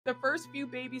The first few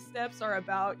baby steps are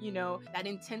about, that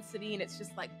intensity, and it's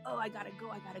just like, oh, I gotta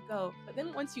go, I gotta go. But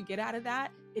then once you get out of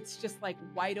that, it's just like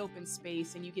wide open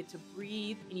space and you get to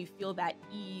breathe and you feel that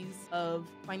ease of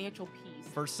financial peace.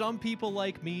 For some people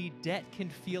like me, debt can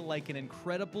feel like an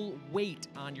incredible weight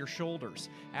on your shoulders.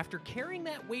 After carrying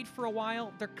that weight for a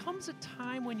while, there comes a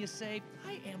time when you say,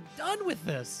 I am done with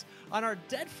this. On our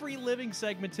debt-free living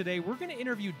segment today, we're going to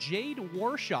interview Jade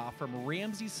Warshaw from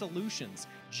Ramsey Solutions.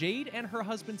 Jade and her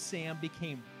husband Sam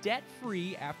became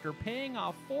debt-free after paying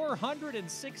off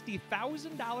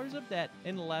 $460,000 of debt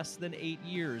in less than 8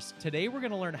 years. Today, we're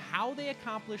going to learn how they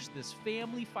accomplished this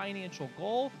family financial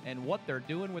goal and what they're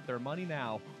doing with their money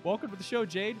now. Welcome to the show,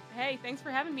 Jade. Hey, thanks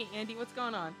for having me, Andy. What's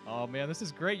going on? Oh, man, this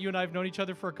is great. You and I have known each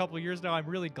other for a couple of years now. I'm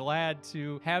really glad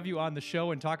to have you on the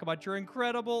show and talk about your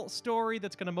incredible story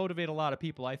that's going to motivate a lot of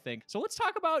people, I think. So let's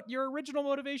talk about your original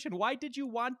motivation. Why did you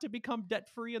want to become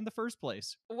debt-free in the first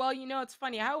place? Well, it's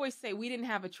funny. I always say we didn't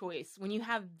have a choice. When you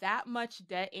have that much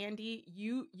debt, Andy,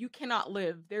 you cannot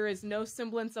live. There is no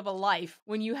semblance of a life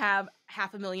when you have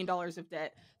 $500,000 of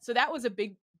debt. So that was a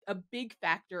big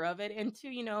factor of it. And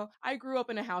two, I grew up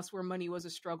in a house where money was a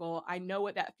struggle. I know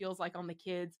what that feels like on the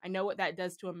kids. I know what that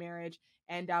does to a marriage.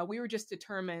 And we were just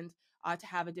determined to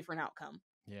have a different outcome.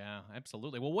 Yeah,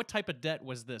 absolutely. Well, what type of debt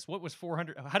was this? What was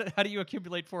 400? How do you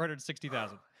accumulate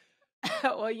 460,000?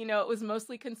 Well, it was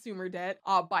mostly consumer debt.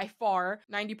 By far,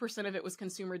 90% of it was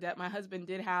consumer debt. My husband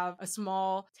did have a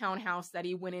small townhouse that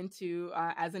he went into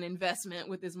as an investment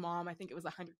with his mom. I think it was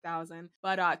 $100,000,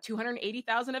 but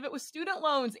 280,000 of it was student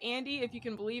loans. Andy, if you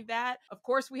can believe that. Of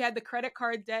course, we had the credit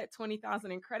card debt,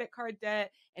 20,000 in credit card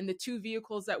debt, and the 2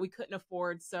 vehicles that we couldn't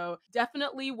afford. So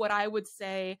definitely what I would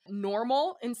say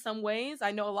normal in some ways.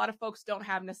 I know a lot of folks don't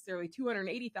have necessarily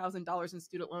 $280,000 in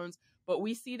student loans, but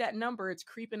we see that number. It's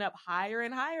creeping up higher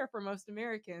and higher for most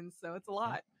Americans. So it's a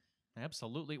lot. Yeah,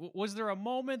 absolutely. Was there a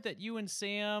moment that you and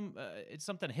Sam,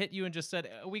 something hit you and just said,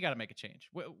 we got to make a change?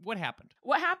 What happened?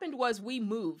 What happened was we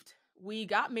moved. We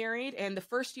got married, and the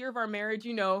first year of our marriage,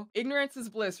 ignorance is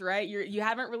bliss, right? You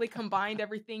haven't really combined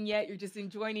everything yet. You're just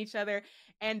enjoying each other.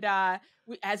 And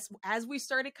as we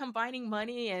started combining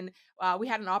money, and we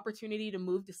had an opportunity to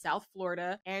move to South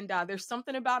Florida, and there's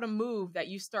something about a move that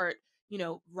you start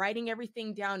writing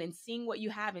everything down and seeing what you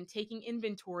have and taking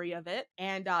inventory of it.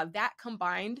 And that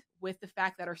combined with the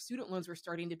fact that our student loans were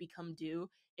starting to become due,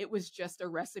 it was just a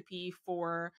recipe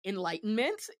for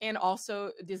enlightenment and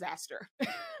also disaster.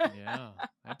 Yeah,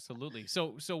 absolutely.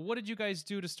 So what did you guys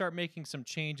do to start making some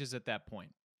changes at that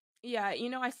point? Yeah,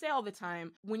 I say all the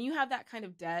time, when you have that kind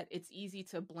of debt, it's easy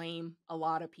to blame a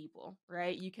lot of people,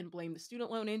 right? You can blame the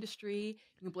student loan industry,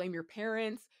 you can blame your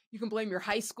parents, you can blame your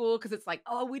high school because it's like,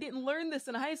 oh, we didn't learn this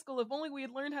in high school. If only we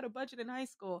had learned how to budget in high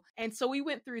school. And so we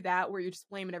went through that where you're just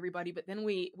blaming everybody, but then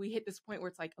we hit this point where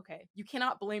it's like, okay, you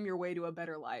cannot blame your way to a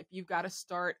better life. You've got to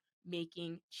start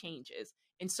making changes.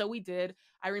 And so we did.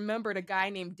 I remembered a guy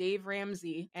named Dave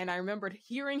Ramsey, and I remembered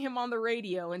hearing him on the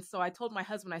radio. And so I told my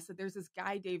husband, I said, there's this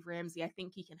guy, Dave Ramsey. I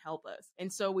think he can help us.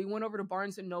 And so we went over to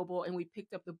Barnes and Noble and we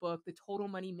picked up the book, The Total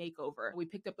Money Makeover. We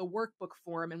picked up the workbook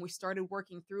for him and we started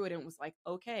working through it, and it was like,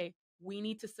 okay, we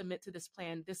need to submit to this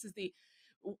plan.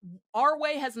 Our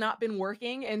way has not been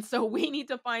working, and so we need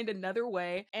to find another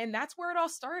way. And that's where it all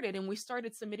started. And we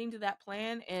started submitting to that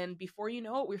plan, and before you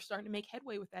know it, we were starting to make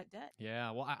headway with that debt.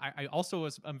 Yeah, well, I also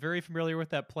I'm very familiar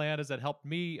with that plan, as it helped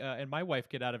me and my wife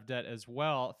get out of debt as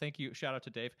well. Thank you. Shout out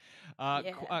to Dave.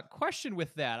 Yeah. Question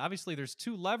with that. Obviously, there's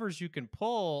 2 levers you can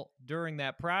pull during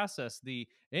that process: the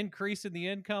increase in the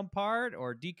income part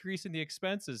or decrease in the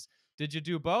expenses. Did you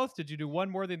do both? Did you do one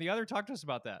more than the other? Talk to us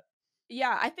about that.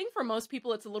 Yeah, I think for most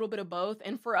people, it's a little bit of both.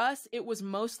 And for us, it was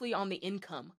mostly on the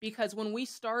income because when we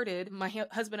started, my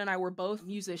husband and I were both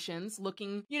musicians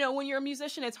looking, when you're a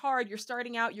musician, it's hard. You're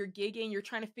starting out, you're gigging, you're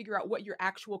trying to figure out what your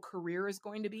actual career is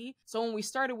going to be. So when we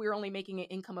started, we were only making an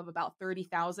income of about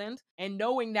 30,000. And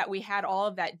knowing that we had all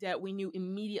of that debt, we knew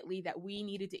immediately that we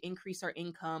needed to increase our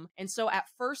income. And so at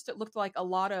first, it looked like a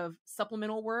lot of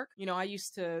supplemental work. I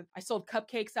sold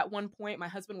cupcakes at one point. My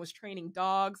husband was training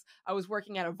dogs. I was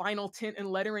working at a vinyl tint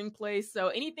and lettering place. So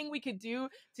anything we could do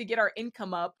to get our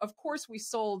income up. Of course, we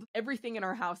sold everything in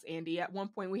our house, Andy. At one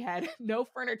point, we had no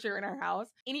furniture in our house.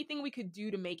 Anything we could do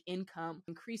to make income,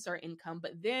 increase our income.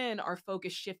 But then our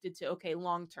focus shifted to, okay,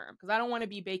 long term, because I don't want to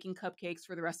be baking cupcakes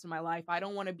for the rest of my life. I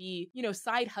don't want to be,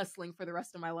 side hustling for the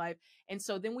rest of my life. And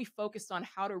so then we focused on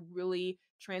how to really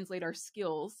translate our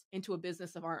skills into a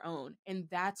business of our own. And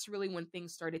that's really when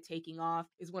things started taking off,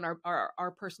 is when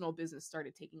our personal business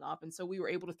started taking off. And so we were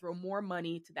able to throw more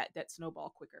money to that debt snowball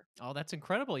quicker. Oh, that's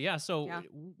incredible. Yeah. So Yeah.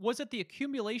 was it the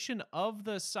accumulation of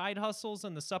the side hustles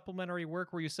and the supplementary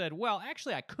work where you said, well,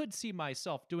 actually, I could see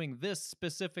myself doing this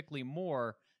specifically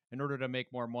more in order to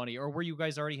make more money? Or were you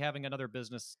guys already having another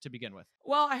business to begin with?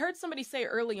 Well, I heard somebody say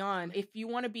early on, if you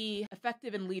want to be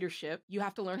effective in leadership, you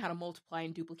have to learn how to multiply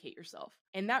and duplicate yourself.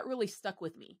 And that really stuck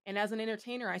with me. And as an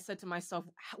entertainer, I said to myself,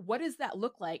 what does that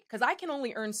look like? Because I can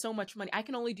only earn so much money. I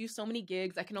can only do so many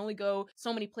gigs. I can only go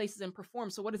so many places and perform.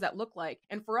 So what does that look like?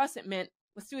 And for us, it meant,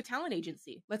 let's do a talent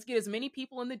agency. Let's get as many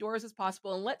people in the doors as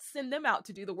possible and let's send them out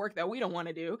to do the work that we don't want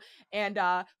to do. And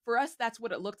for us, that's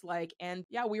what it looked like. And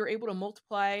yeah, we were able to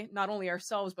multiply not only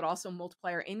ourselves, but also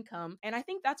multiply our income. And I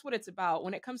think that's what it's about.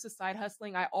 When it comes to side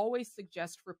hustling, I always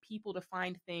suggest for people to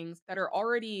find things that are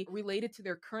already related to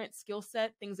their current skill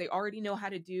set, things they already know how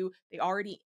to do, they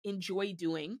already enjoy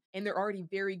doing, and they're already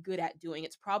very good at doing.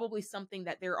 It's probably something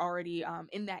that they're already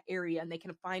in that area and they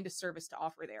can find a service to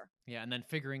offer there. Yeah. And then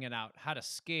figuring it out how to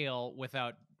scale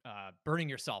without burning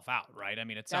yourself out, right? I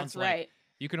mean, it sounds That's like right.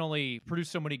 you can only produce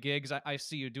so many gigs. I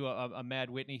see you do a Mad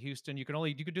Whitney Houston. You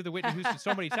could do the Whitney Houston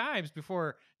so many times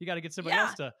before you got to get somebody Yeah.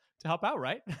 else to help out,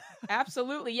 right?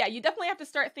 Absolutely. Yeah, you definitely have to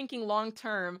start thinking long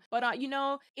term. But,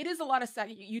 it is a lot of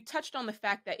you touched on the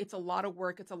fact that it's a lot of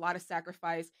work, it's a lot of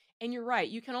sacrifice. And you're right,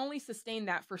 you can only sustain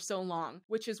that for so long,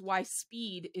 which is why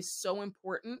speed is so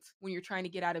important when you're trying to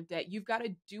get out of debt. You've got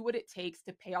to do what it takes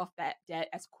to pay off that debt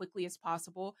as quickly as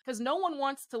possible, because no one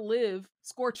wants to live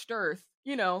scorched earth,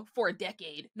 for a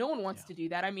decade. No one wants to do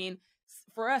that. I mean,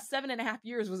 for us, 7.5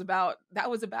 years was about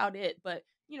it. But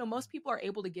most people are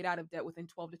able to get out of debt within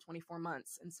 12 to 24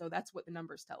 months. And so that's what the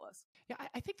numbers tell us. Yeah,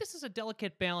 I think this is a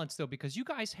delicate balance, though, because you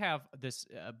guys have this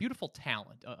beautiful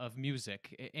talent of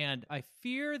music. And I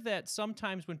fear that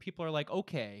sometimes when people are like,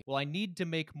 okay, well, I need to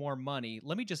make more money,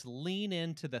 let me just lean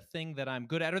into the thing that I'm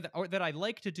good at or that I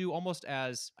like to do almost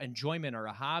as enjoyment or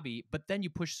a hobby. But then you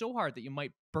push so hard that you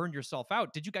might burn yourself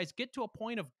out. Did you guys get to a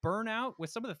point of burnout with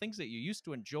some of the things that you used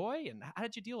to enjoy? And how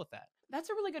did you deal with that? That's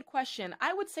a really good question.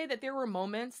 I would say that there were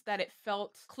moments that it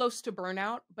felt close to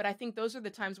burnout, but I think those are the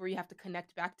times where you have to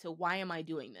connect back to, why am I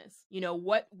doing this?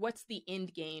 What's the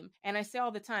end game? And I say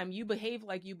all the time, you behave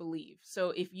like you believe.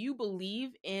 So if you believe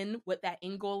in what that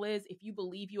end goal is, if you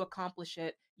believe you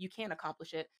can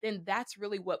accomplish it, then that's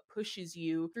really what pushes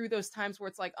you through those times where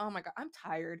it's like, oh my God, I'm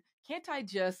tired. Can't I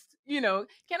just, can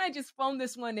I just phone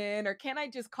this one in, or can I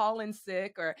just call in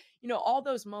sick, or, all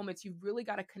those moments, you've really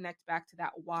got to connect back to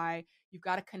that why. You've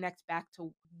got to connect back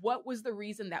to what was the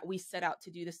reason that we set out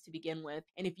to do this to begin with.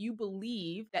 And if you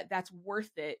believe that that's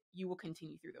worth it, you will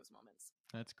continue through those moments.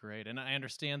 That's great. And I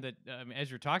understand that as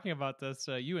you're talking about this,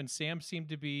 you and Sam seem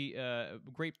to be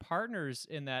great partners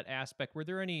in that aspect. Were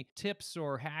there any tips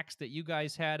or hacks that you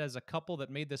guys had as a couple that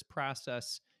made this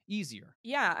process easier?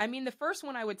 Yeah, I mean, the first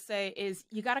one I would say is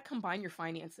you got to combine your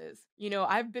finances.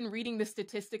 I've been reading the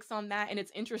statistics on that, and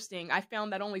it's interesting. I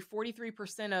found that only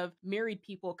 43% of married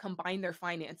people combine their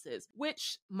finances,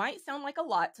 which might sound like a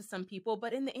lot to some people,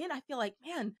 but in the end, I feel like,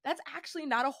 man, that's actually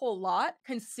not a whole lot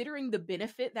considering the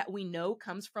benefit that we know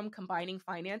comes from combining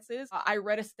finances. I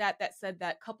read a stat that said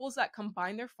that couples that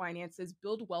combine their finances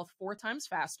build wealth 4 times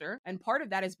faster. And part of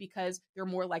that is because they're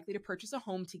more likely to purchase a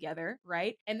home together,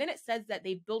 right? And then it says that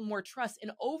they build more trust,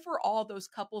 and overall those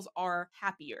couples are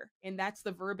happier. And that's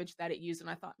the verbiage that it used. And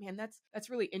I thought, man, that's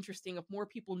really interesting. If more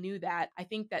people knew that, I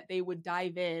think that they would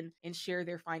dive in and share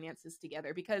their finances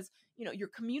together, because you're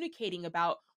communicating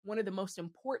about one of the most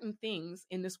important things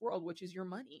in this world, which is your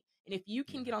money. And if you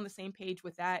can get on the same page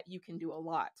with that, you can do a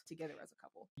lot together as a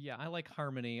couple. Yeah, I like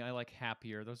harmony. I like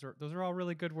happier. Those are all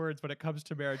really good words when it comes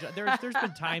to marriage. There's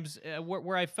been times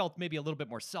where I felt maybe a little bit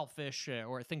more selfish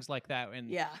or things like that, and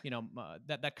Yeah.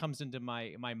 That comes into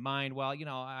my mind. Well,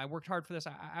 I worked hard for this.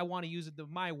 I want to use it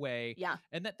my way. Yeah.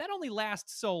 And that only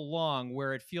lasts so long,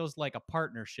 where it feels like a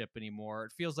partnership anymore.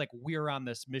 It feels like we're on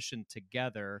this mission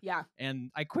together. Yeah.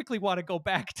 And I quickly want to go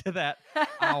back to that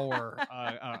our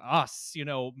us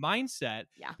mindset,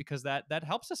 because that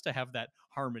helps us to have that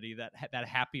harmony, that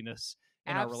happiness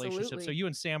in our relationship. So you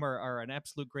and Sam are an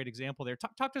absolute great example there.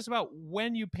 Talk to us about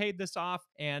when you paid this off,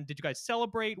 and did you guys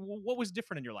celebrate? What was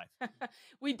different in your life?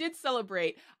 We did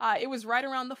celebrate. It was right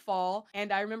around the fall,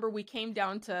 and I remember we came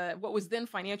down to what was then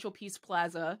Financial Peace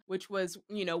Plaza, which was,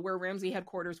 where Ramsey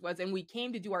headquarters was, and we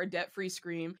came to do our debt-free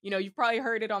scream. You've probably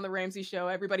heard it on the Ramsey show.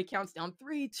 Everybody counts down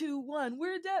 3, 2, 1.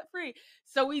 We're debt-free.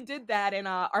 So we did that, and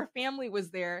our family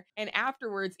was there. And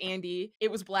afterwards, Andy,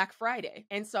 it was Black Friday,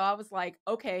 and so I was like,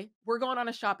 okay, we're going on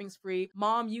a shopping spree.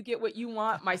 Mom, you get what you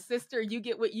want. My sister, you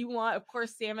get what you want. Of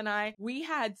course, Sam and I, we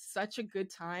had such a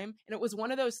good time. And it was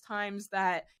one of those times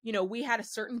that, you know, we had a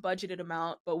certain budgeted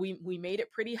amount, but we made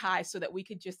it pretty high so that we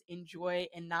could just enjoy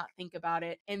and not think about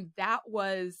it. And that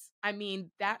was, I mean,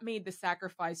 that made the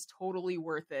sacrifice totally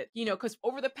worth it. You know, because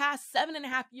over the past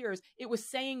 7.5 years, it was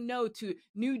saying no to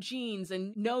new jeans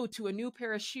and no to a new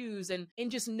pair of shoes and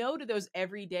just no to those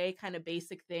everyday kind of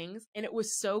basic things. And it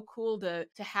was so cool to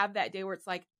have that day where it's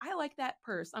like, I like that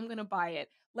purse. I'm gonna buy it.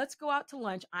 Let's go out to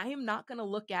lunch. I am not gonna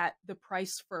look at the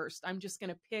price first. I'm just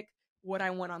gonna pick what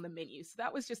I want on the menu. So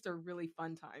that was just a really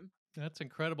fun time. That's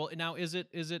incredible. Now, is it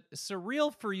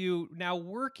surreal for you now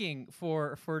working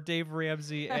for Dave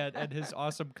Ramsey and his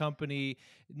awesome company?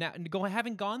 Now,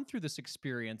 having gone through this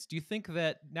experience, do you think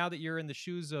that now that you're in the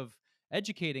shoes of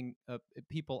educating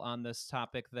people on this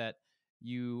topic, that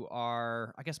you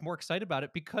are, I guess, more excited about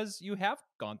it because you have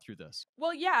gone through this?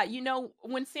 Well, yeah, you know,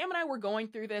 when Sam and I were going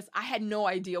through this, I had no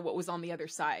idea what was on the other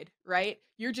side, right?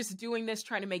 You're just doing this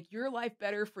trying to make your life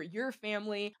better for your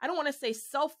family. I don't want to say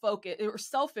self-focused or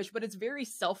selfish, but it's very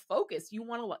self-focused. You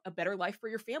want a better life for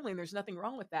your family, and there's nothing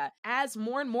wrong with that. As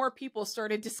more and more people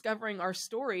started discovering our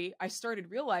story, I started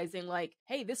realizing, like,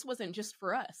 hey, this wasn't just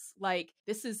for us. Like,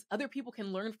 this is, other people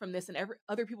can learn from this, and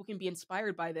other people can be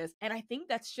inspired by this. And I think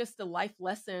that's just a life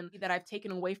lesson that I've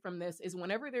taken away from this, is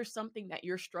whenever there's something that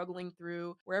you're struggling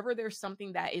through, wherever there's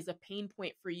something that is a pain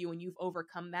point for you and you've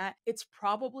overcome that, it's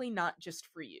probably not just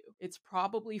for you. It's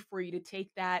probably for you to take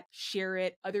that, share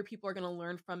it. Other people are going to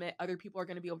learn from it. Other people are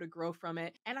going to be able to grow from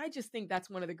it. And I just think that's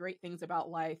one of the great things about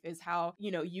life, is how,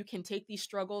 you know, you can take these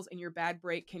struggles and your bad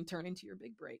break can turn into your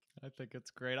big break. I think it's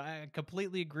great. I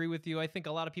completely agree with you. I think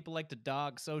a lot of people like to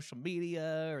dog social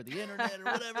media or the internet or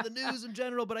whatever, the news in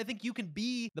general, but I think you can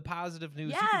be the positive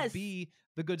news. Yes. You can be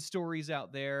the good stories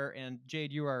out there. And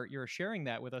Jade, you're sharing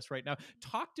that with us right now.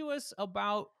 Talk to us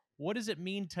about, what does it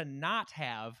mean to not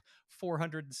have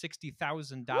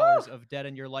 $460,000 of debt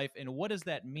in your life? And what does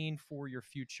that mean for your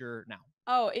future now?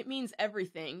 Oh, it means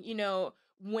everything. You know,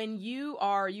 when you've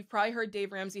probably heard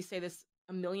Dave Ramsey say this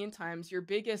a million times, your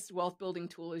biggest wealth building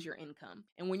tool is your income.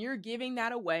 And when you're giving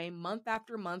that away month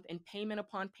after month and payment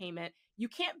upon payment, you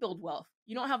can't build wealth.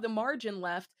 You don't have the margin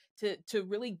left to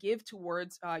really give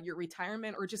towards your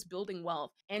retirement or just building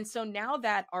wealth. And so now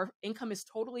that our income is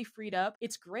totally freed up,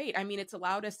 it's great. I mean, it's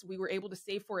allowed us, we were able to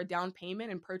save for a down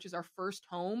payment and purchase our first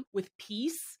home with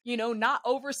peace, you know, not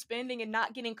overspending and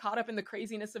not getting caught up in the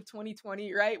craziness of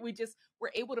 2020, right? We just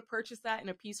were able to purchase that in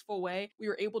a peaceful way. We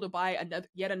were able to buy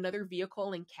yet another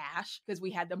vehicle in cash because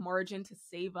we had the margin to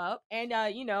save up. And,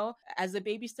 you know, as the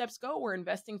baby steps go, we're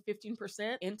investing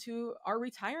 15% into our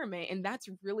retirement. And that's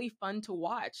really fun to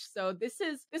watch. So this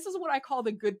is what I call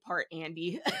the good part,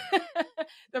 Andy.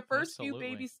 The first few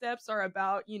baby steps are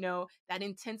about, you know, that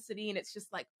intensity, and it's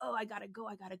just like, oh, I gotta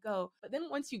go. But then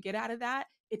once you get out of that,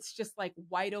 it's just like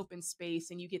wide open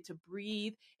space, and you get to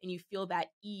breathe and you feel that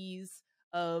ease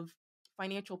of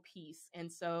financial peace.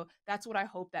 And so that's what I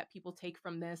hope that people take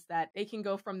from this, that they can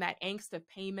go from that angst of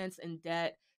payments and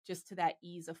debt just to that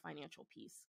ease of financial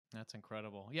peace. That's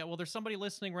incredible. Yeah, well, there's somebody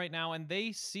listening right now, and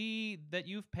they see that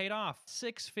you've paid off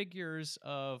 6 figures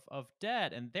of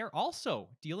debt, and they're also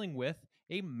dealing with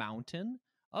a mountain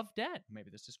of debt. Maybe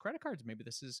this is credit cards, maybe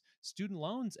this is student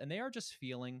loans, and they are just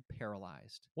feeling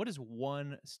paralyzed. What is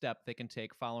one step they can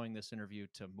take following this interview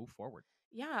to move forward?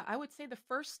 Yeah, I would say the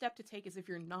first step to take is, if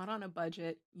you're not on a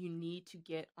budget, you need to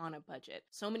get on a budget.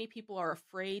 So many people are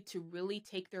afraid to really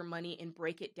take their money and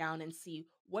break it down and see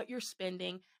what you're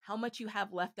spending, how much you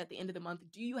have left at the end of the month.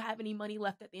 Do you have any money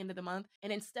left at the end of the month?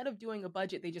 And instead of doing a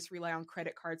budget, they just rely on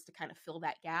credit cards to kind of fill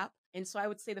that gap. And so I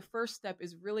would say the first step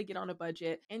is really get on a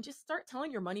budget and just start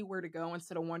telling your money where to go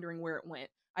instead of wondering where it went.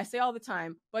 I say all the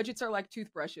time, budgets are like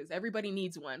toothbrushes. Everybody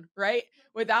needs one, right?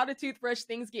 Without a toothbrush,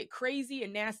 things get crazy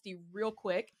and nasty real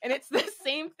quick. And it's the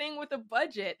same thing with a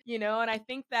budget, you know? And I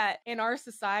think that in our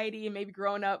society, and maybe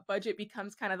growing up, budget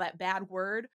becomes kind of that bad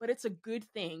word, but it's a good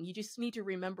thing. You just need to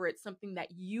remember it's something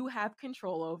that you have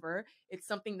control over. It's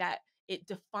something that it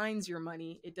defines your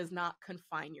money. It does not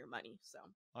confine your money. So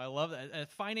I love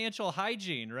that. Financial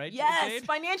hygiene, right? Yes, Jade?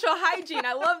 financial hygiene.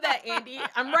 I love that, Andy.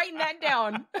 I'm writing that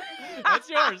down. That's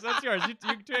yours. That's yours. You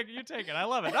take it. I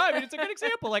love it. No, I mean, it's a good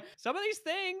example. Like, some of these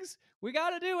things we got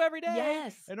to do every day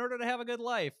Yes. in order to have a good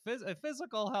life.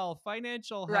 Physical health,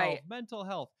 financial health, Right. mental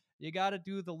health. You got to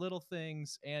do the little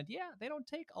things. And yeah, they don't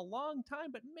take a long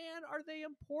time, but man, are they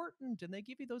important. And they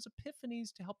give you those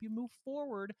epiphanies to help you move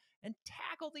forward and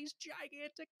tackle these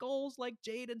gigantic goals like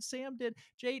Jade and Sam did.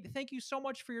 Jade, thank you so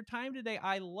much for your time today.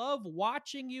 I love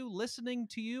watching you, listening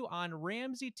to you on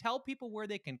Ramsey. Tell people where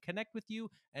they can connect with you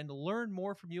and learn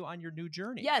more from you on your new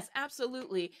journey. Yes,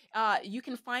 absolutely. You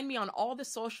can find me on all the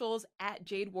socials at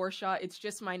Jade Warshaw. It's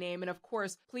just my name. And of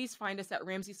course, please find us at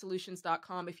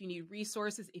RamseySolutions.com if you need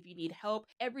resources, if you need help.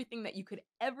 Everything that you could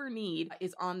ever need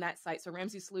is on that site. So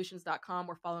RamseySolutions.com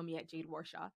or follow me at Jade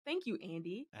Warshaw. Thank you,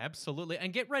 Andy. Absolutely.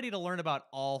 And get ready to learn about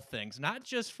all things, not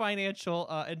just financial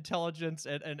intelligence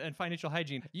and financial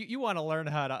hygiene. You want to learn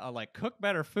how to like cook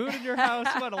better food in your house.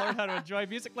 You want to learn how to enjoy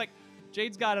music. Like,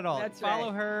 Jade's got it all. That's Follow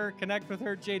right. her, connect with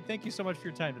her. Jade, thank you so much for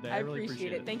your time today. I really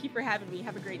appreciate it. Thank you for having me.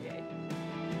 Have a great day.